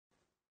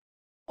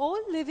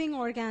All living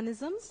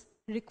organisms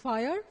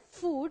require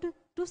food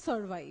to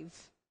survive.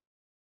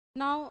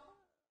 Now,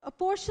 a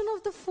portion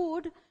of the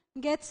food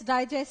gets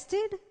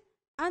digested,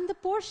 and the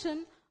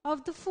portion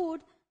of the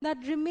food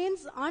that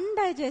remains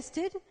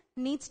undigested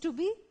needs to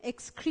be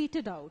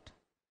excreted out.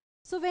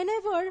 So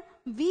whenever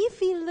we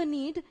feel the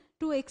need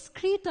to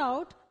excrete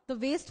out the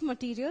waste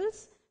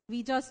materials,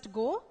 we just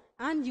go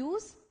and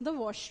use the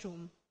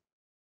washroom.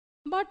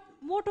 But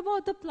what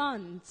about the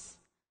plants?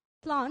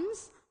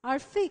 Plants are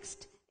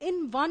fixed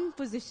in one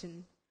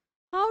position.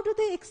 How do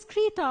they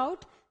excrete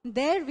out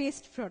their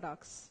waste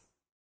products?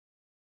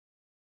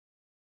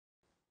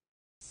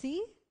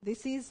 See,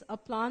 this is a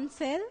plant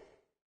cell.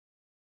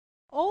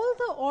 All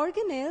the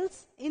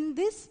organelles in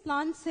this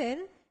plant cell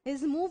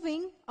is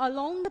moving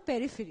along the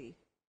periphery.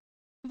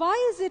 Why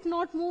is it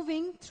not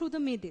moving through the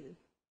middle?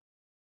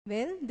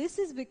 Well, this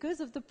is because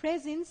of the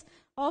presence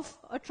of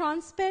a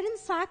transparent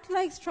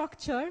sac-like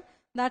structure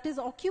that is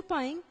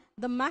occupying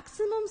the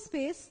maximum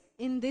space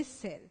in this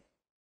cell.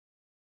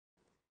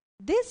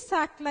 This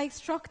sac-like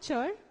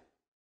structure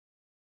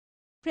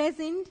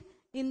present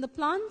in the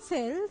plant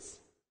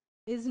cells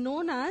is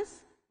known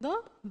as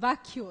the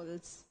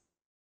vacuoles.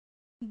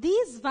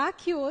 These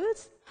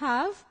vacuoles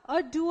have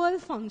a dual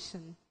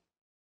function.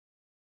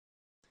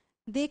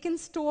 They can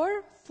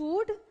store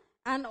food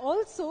and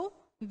also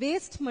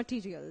waste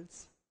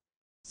materials.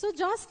 So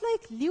just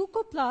like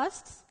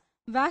leucoplasts,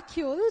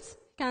 vacuoles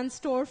can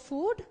store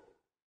food,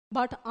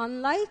 but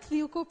unlike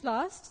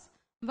leucoplasts,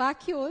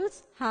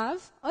 vacuoles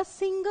have a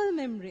single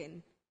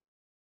membrane.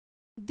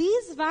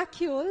 These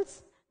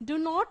vacuoles do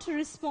not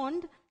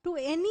respond to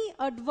any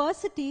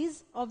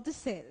adversities of the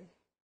cell.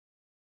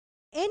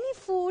 Any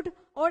food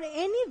or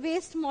any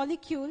waste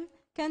molecule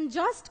can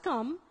just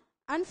come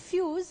and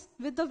fuse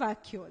with the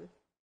vacuole.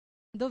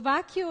 The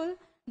vacuole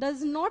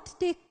does not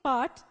take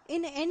part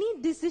in any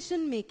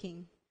decision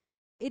making.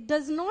 It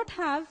does not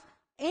have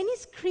any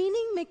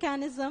screening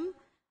mechanism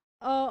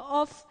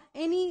of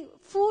any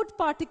food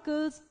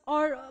particles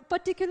or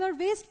particular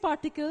waste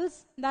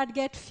particles that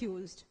get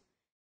fused.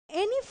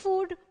 Any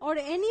food or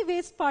any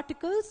waste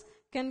particles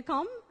can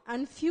come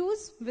and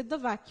fuse with the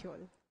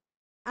vacuole.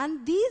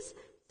 And these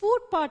food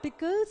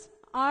particles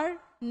are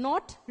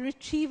not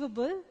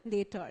retrievable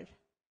later.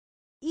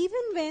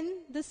 Even when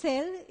the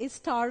cell is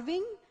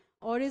starving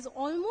or is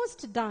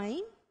almost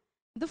dying,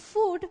 the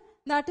food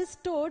that is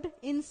stored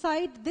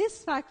inside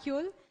this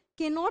vacuole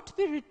cannot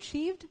be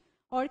retrieved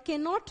or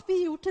cannot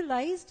be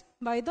utilized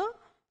by the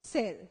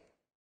cell.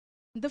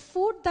 The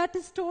food that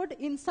is stored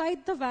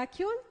inside the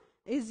vacuole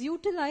is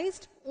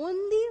utilized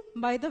only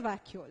by the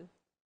vacuole.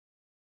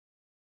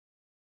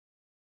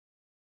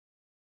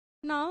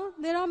 Now,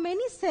 there are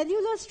many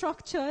cellular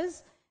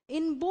structures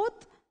in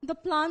both the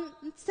plant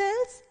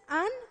cells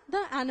and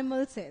the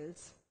animal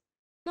cells.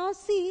 Now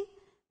see,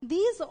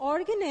 these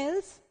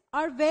organelles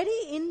are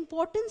very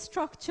important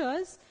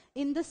structures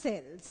in the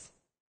cells.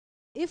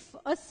 If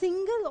a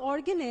single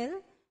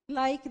organelle,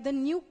 like the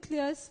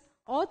nucleus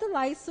or the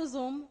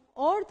lysosome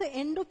or the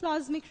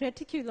endoplasmic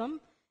reticulum,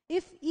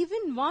 if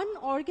even one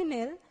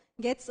organelle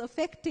gets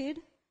affected,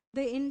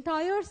 the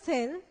entire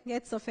cell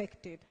gets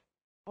affected,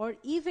 or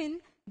even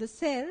the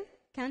cell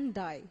can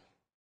die.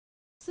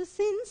 So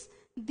since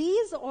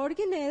these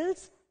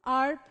organelles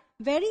are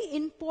very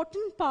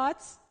important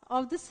parts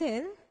of the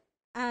cell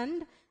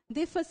and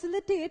they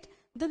facilitate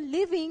the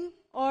living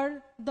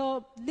or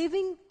the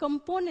living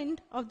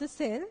component of the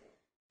cell,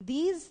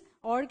 these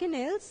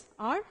organelles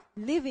are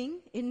living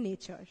in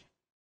nature.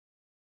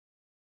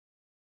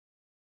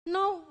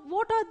 Now,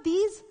 what are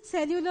these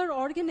cellular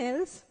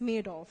organelles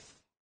made of?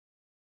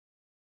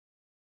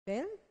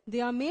 Well,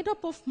 they are made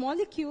up of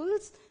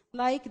molecules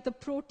like the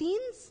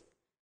proteins,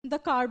 the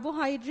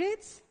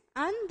carbohydrates,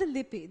 and the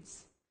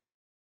lipids.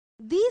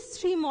 These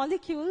three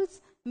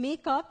molecules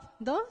make up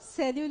the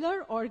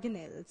cellular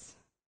organelles.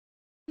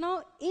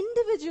 Now,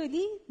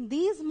 individually,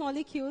 these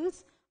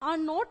molecules are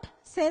not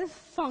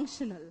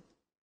self-functional.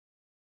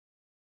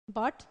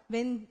 But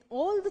when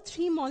all the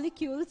three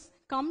molecules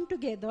come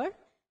together,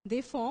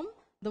 they form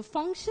the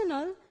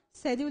functional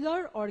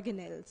cellular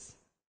organelles.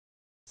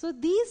 So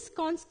these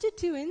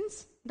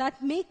constituents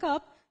that make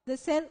up the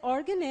cell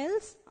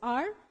organelles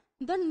are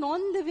the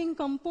non-living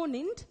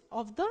component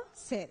of the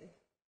cell.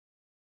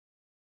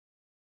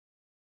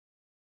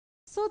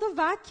 So the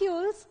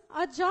vacuoles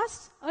are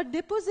just a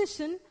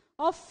deposition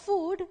of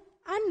food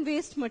and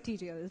waste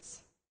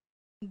materials.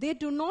 They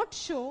do not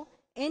show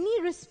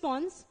any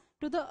response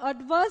to the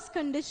adverse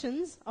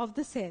conditions of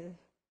the cell.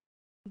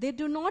 They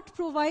do not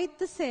provide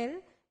the cell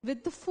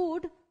with the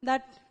food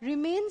that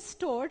remains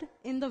stored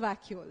in the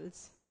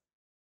vacuoles.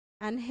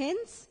 And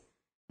hence,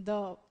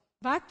 the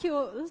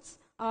vacuoles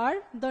are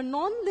the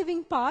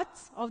non-living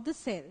parts of the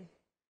cell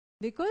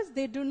because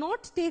they do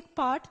not take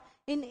part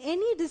in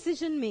any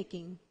decision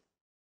making.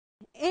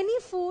 Any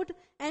food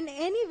and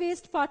any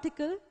waste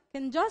particle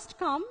can just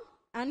come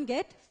and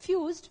get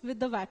fused with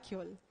the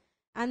vacuole.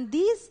 And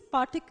these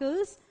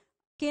particles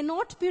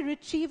cannot be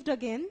retrieved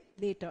again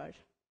later.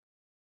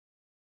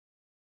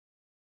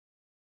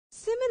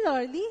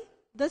 Similarly,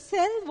 the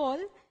cell wall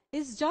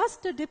is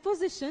just a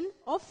deposition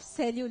of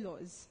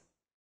cellulose.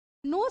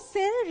 No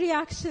cell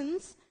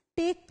reactions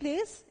take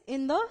place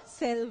in the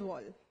cell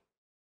wall.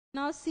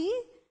 Now see,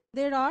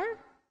 there are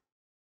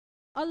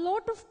a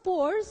lot of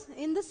pores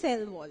in the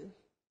cell wall.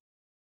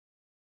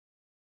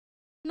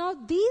 Now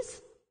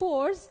these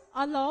pores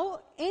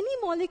allow any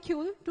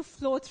molecule to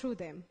flow through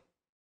them.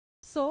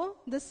 So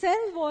the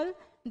cell wall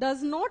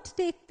does not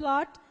take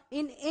part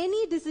in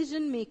any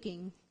decision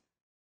making.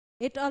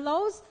 It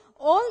allows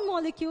all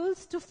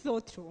molecules to flow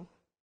through.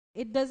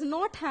 It does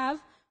not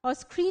have a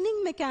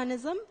screening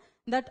mechanism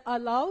that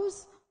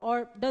allows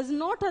or does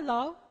not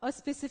allow a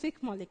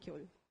specific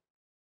molecule.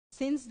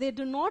 Since they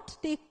do not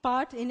take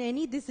part in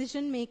any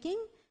decision making,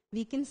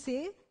 we can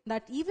say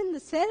that even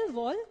the cell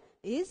wall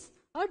is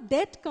a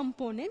dead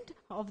component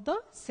of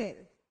the cell.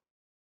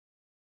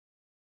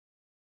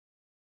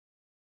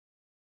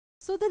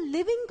 So the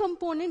living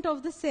component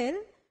of the cell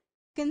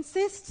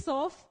consists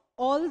of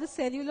all the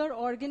cellular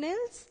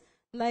organelles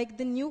like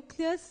the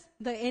nucleus,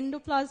 the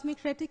endoplasmic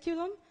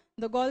reticulum,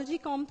 the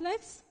Golgi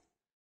complex.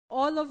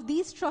 All of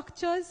these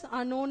structures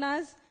are known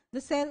as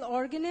the cell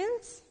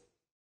organelles.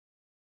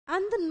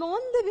 And the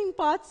non-living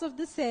parts of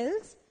the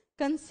cells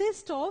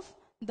consist of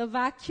the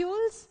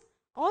vacuoles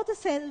or the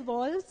cell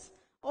walls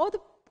or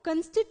the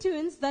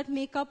constituents that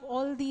make up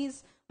all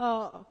these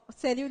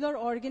cellular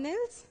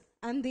organelles,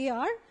 and these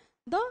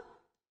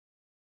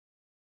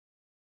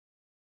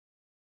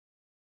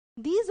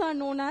are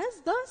known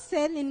as the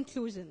cell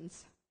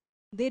inclusions.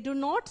 They do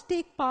not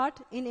take part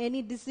in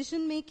any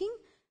decision making,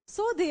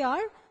 so they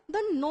are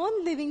the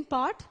non-living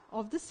part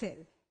of the cell.